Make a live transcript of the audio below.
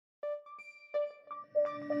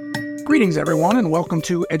Greetings, everyone, and welcome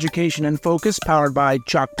to Education in Focus, powered by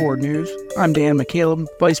Chalkboard News. I'm Dan McCaleb,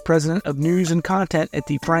 Vice President of News and Content at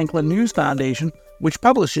the Franklin News Foundation, which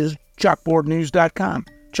publishes chalkboardnews.com.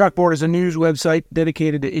 Chalkboard is a news website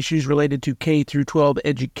dedicated to issues related to K-12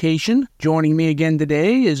 education. Joining me again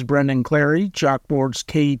today is Brendan Clary, Chalkboard's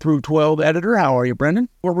K-12 editor. How are you, Brendan?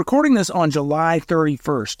 We're recording this on July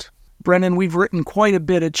 31st. Brendan, we've written quite a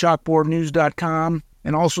bit at chalkboardnews.com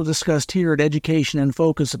and also discussed here at Education in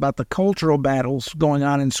Focus about the cultural battles going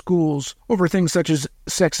on in schools over things such as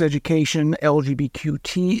sex education,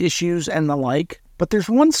 LGBTQ issues, and the like. But there's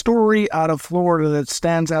one story out of Florida that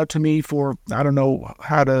stands out to me for, I don't know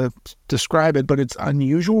how to describe it, but it's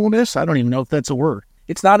unusualness. I don't even know if that's a word.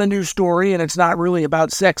 It's not a new story, and it's not really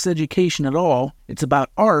about sex education at all. It's about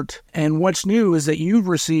art, and what's new is that you've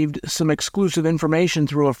received some exclusive information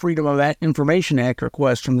through a Freedom of Information Act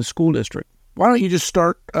request from the school district. Why don't you just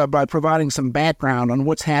start by providing some background on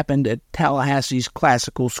what's happened at Tallahassee's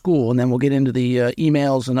classical school, and then we'll get into the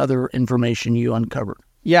emails and other information you uncovered.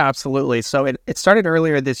 Yeah, absolutely. So it started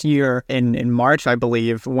earlier this year in March, I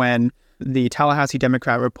believe, when the Tallahassee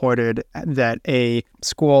Democrat reported that a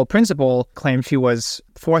school principal claimed she was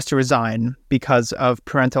forced to resign because of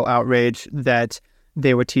parental outrage that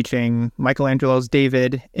they were teaching Michelangelo's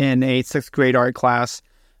David in a 6th grade art class,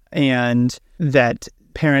 and that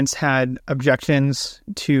parents had objections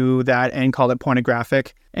to that and called it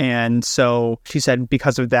pornographic. And so she said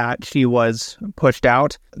because of that, she was pushed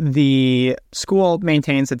out. The school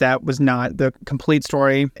maintains that that was not the complete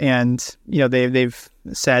story. And, they've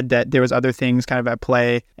said that there was other things kind of at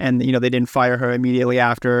play, and, they didn't fire her immediately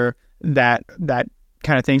after that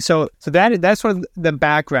kind of thing. So that's sort of the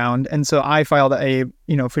background. And so I filed a,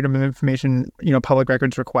 Freedom of Information, public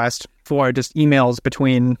records request for just emails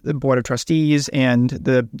between the Board of Trustees and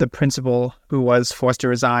the principal who was forced to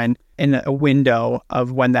resign in a window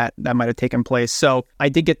of when that might have taken place. So I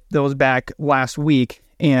did get those back last week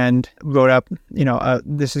and wrote up,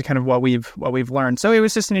 this is kind of what we've learned. So it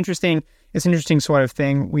was just an interesting sort of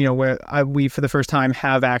thing, where we for the first time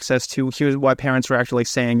have access to here's what parents were actually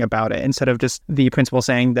saying about it, instead of just the principal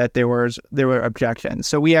saying that there were objections.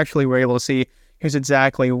 So we actually were able to see here's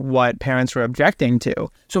exactly what parents were objecting to.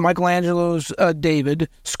 So Michelangelo's David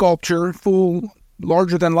sculpture, full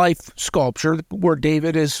larger-than-life sculpture, where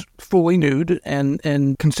David is fully nude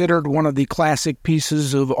and considered one of the classic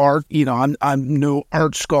pieces of art. I'm no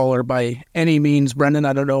art scholar by any means, Brendan.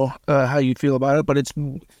 I don't know how you feel about it, but it's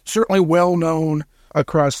certainly well-known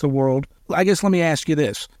across the world. I guess let me ask you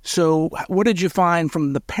this. So what did you find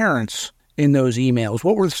from the parents in those emails?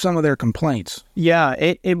 What were some of their complaints? Yeah,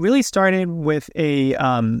 it really started with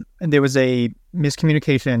there was a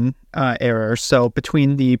miscommunication error. So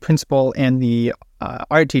between the principal and the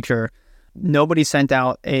art teacher, nobody sent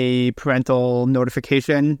out a parental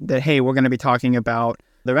notification that, hey, we're going to be talking about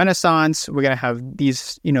the Renaissance. We're going to have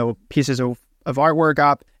these, pieces of artwork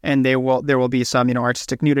up, and there will be some,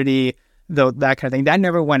 artistic nudity, though, that kind of thing. That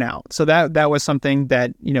never went out. So that was something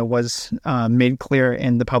that, was made clear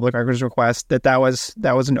in the public records request, that was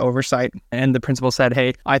an oversight. And the principal said,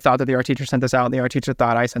 hey, I thought that the art teacher sent this out, and the art teacher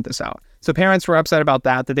thought I sent this out. So parents were upset about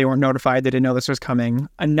that they weren't notified. They didn't know this was coming.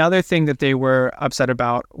 Another thing that they were upset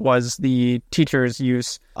about was the teacher's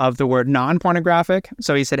use of the word non-pornographic.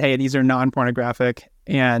 So he said, hey, these are non-pornographic,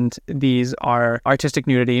 and these are artistic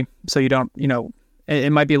nudity. So you don't,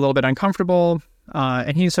 it might be a little bit uncomfortable.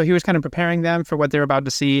 And he was kind of preparing them for what they're about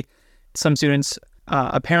to see. Some students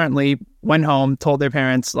apparently went home, told their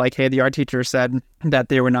parents, like, hey, the art teacher said that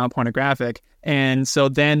they were not pornographic. And so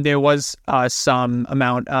then there was some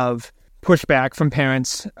amount of pushback from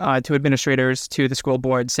parents to administrators to the school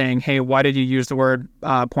board saying, hey, why did you use the word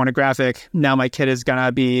pornographic? Now my kid is going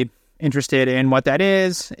to be interested in what that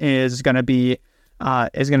is going to be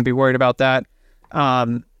worried about that.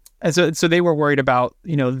 And so they were worried about,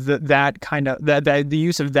 that kind of the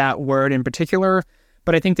use of that word in particular.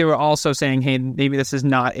 But I think they were also saying, hey, maybe this is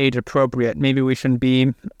not age appropriate. Maybe we shouldn't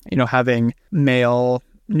be, having male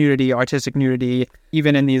nudity, artistic nudity,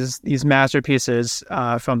 even in these masterpieces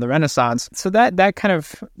from the Renaissance. So that kind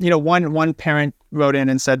of, one parent wrote in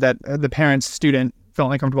and said that the parent's student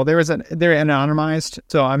felt uncomfortable. They're anonymized,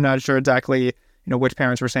 so I'm not sure exactly which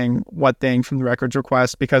parents were saying what thing from the records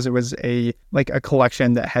request, because it was a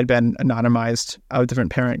collection that had been anonymized of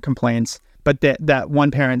different parent complaints. But that one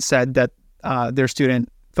parent said that their student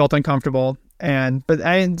felt uncomfortable, but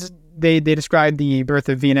they described the birth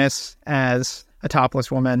of Venus as a topless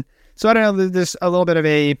woman. So I don't know, there's a little bit of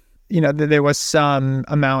there was some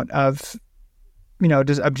amount of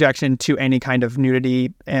just objection to any kind of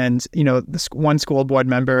nudity. And, this one school board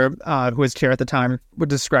member who was chair at the time was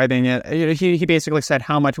describing it. He basically said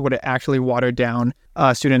how much would it actually water down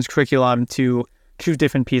students' curriculum to choose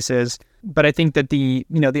different pieces. But I think that the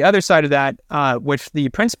other side of that, which the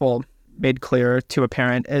principal made clear to a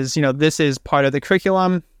parent, is, this is part of the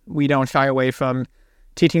curriculum. We don't shy away from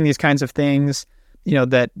teaching these kinds of things,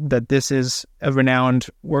 that this is a renowned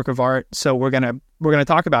work of art. So we're gonna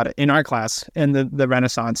talk about it in our class in the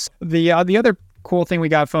Renaissance. The other cool thing we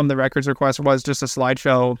got from the records request was just a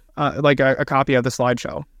slideshow, like a copy of the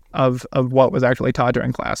slideshow of what was actually taught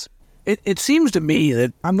during class. It seems to me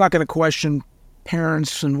that I'm not going to question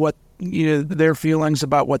parents and what their feelings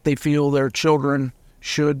about what they feel their children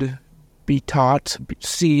should be taught,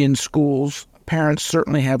 see in schools. Parents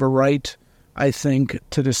certainly have a right, I think,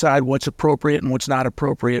 to decide what's appropriate and what's not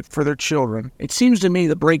appropriate for their children. It seems to me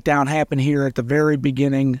the breakdown happened here at the very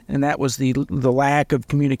beginning, and that was the lack of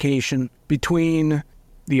communication between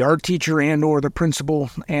the art teacher and or the principal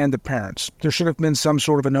and the parents. There should have been some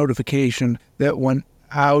sort of a notification that went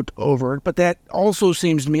out over it, but that also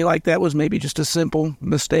seems to me like that was maybe just a simple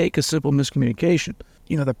mistake, a simple miscommunication.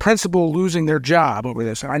 The principal losing their job over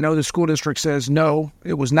this. I know the school district says, no,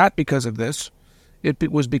 it was not because of this.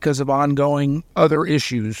 It was because of ongoing other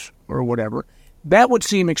issues or whatever. That would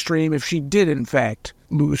seem extreme if she did, in fact,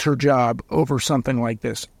 lose her job over something like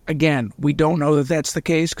this. Again, we don't know that that's the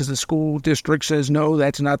case because the school district says, no,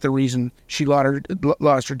 that's not the reason she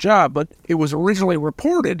lost her job. But it was originally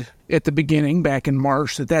reported at the beginning, back in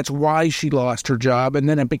March, that that's why she lost her job. And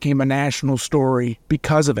then it became a national story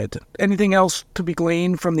because of it. Anything else to be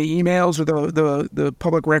gleaned from the emails or the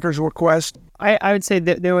public records request? I would say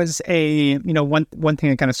that there was one thing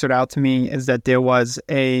that kind of stood out to me is that there was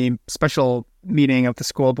a special meeting of the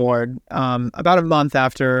school board about a month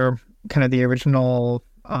after kind of the original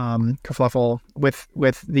kerfluffle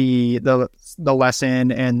with the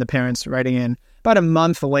lesson and the parents writing in. About a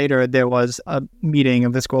month later, there was a meeting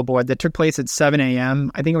of the school board that took place at 7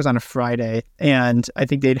 a.m. I think it was on a Friday, and I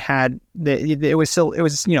think it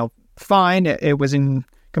was fine. It was in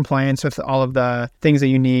compliance with all of the things that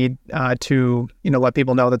you need to let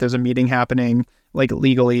people know that there's a meeting happening, like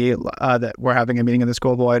legally, that we're having a meeting of the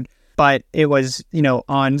school board. But it was,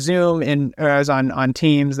 on Zoom or I was on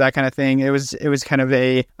Teams, that kind of thing. It was kind of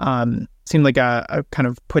seemed like a kind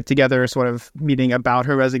of put together sort of meeting about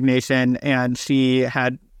her resignation. And she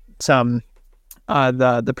had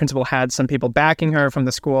the principal had some people backing her from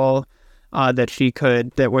the school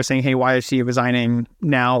that were saying, hey, why is she resigning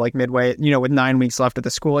now, like midway, with 9 weeks left of the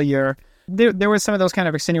school year? There was some of those kind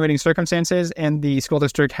of extenuating circumstances, and the school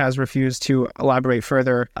district has refused to elaborate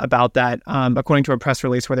further about that, according to a press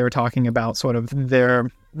release where they were talking about sort of their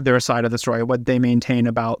side of the story, what they maintain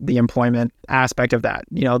about the employment aspect of that,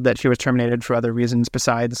 that she was terminated for other reasons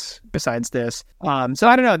besides this. So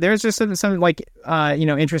I don't know. There's just some like,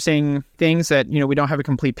 interesting things that, we don't have a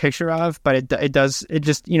complete picture of, but it just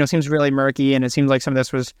seems really murky, and it seems like some of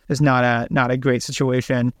this is not a great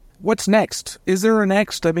situation. What's next? Is there a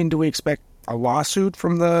next? I mean, do we expect a lawsuit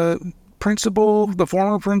from the principal, the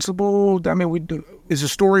former principal? I mean, is the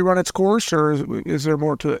story run its course, or is there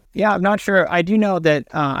more to it? Yeah, I'm not sure. I do know that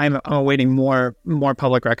I'm awaiting more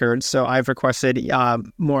public records. So I've requested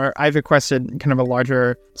more. I've requested kind of a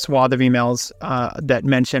larger swath of emails that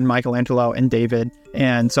mention Michelangelo and David,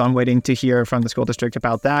 and so I'm waiting to hear from the school district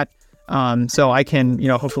about that. So I can,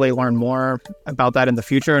 hopefully learn more about that in the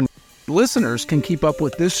future. Listeners can keep up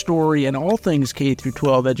with this story and all things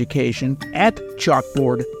K-12 education at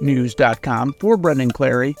chalkboardnews.com. For Brendan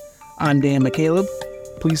Clary, I'm Dan McCaleb.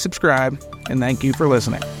 Please subscribe, and thank you for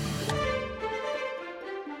listening.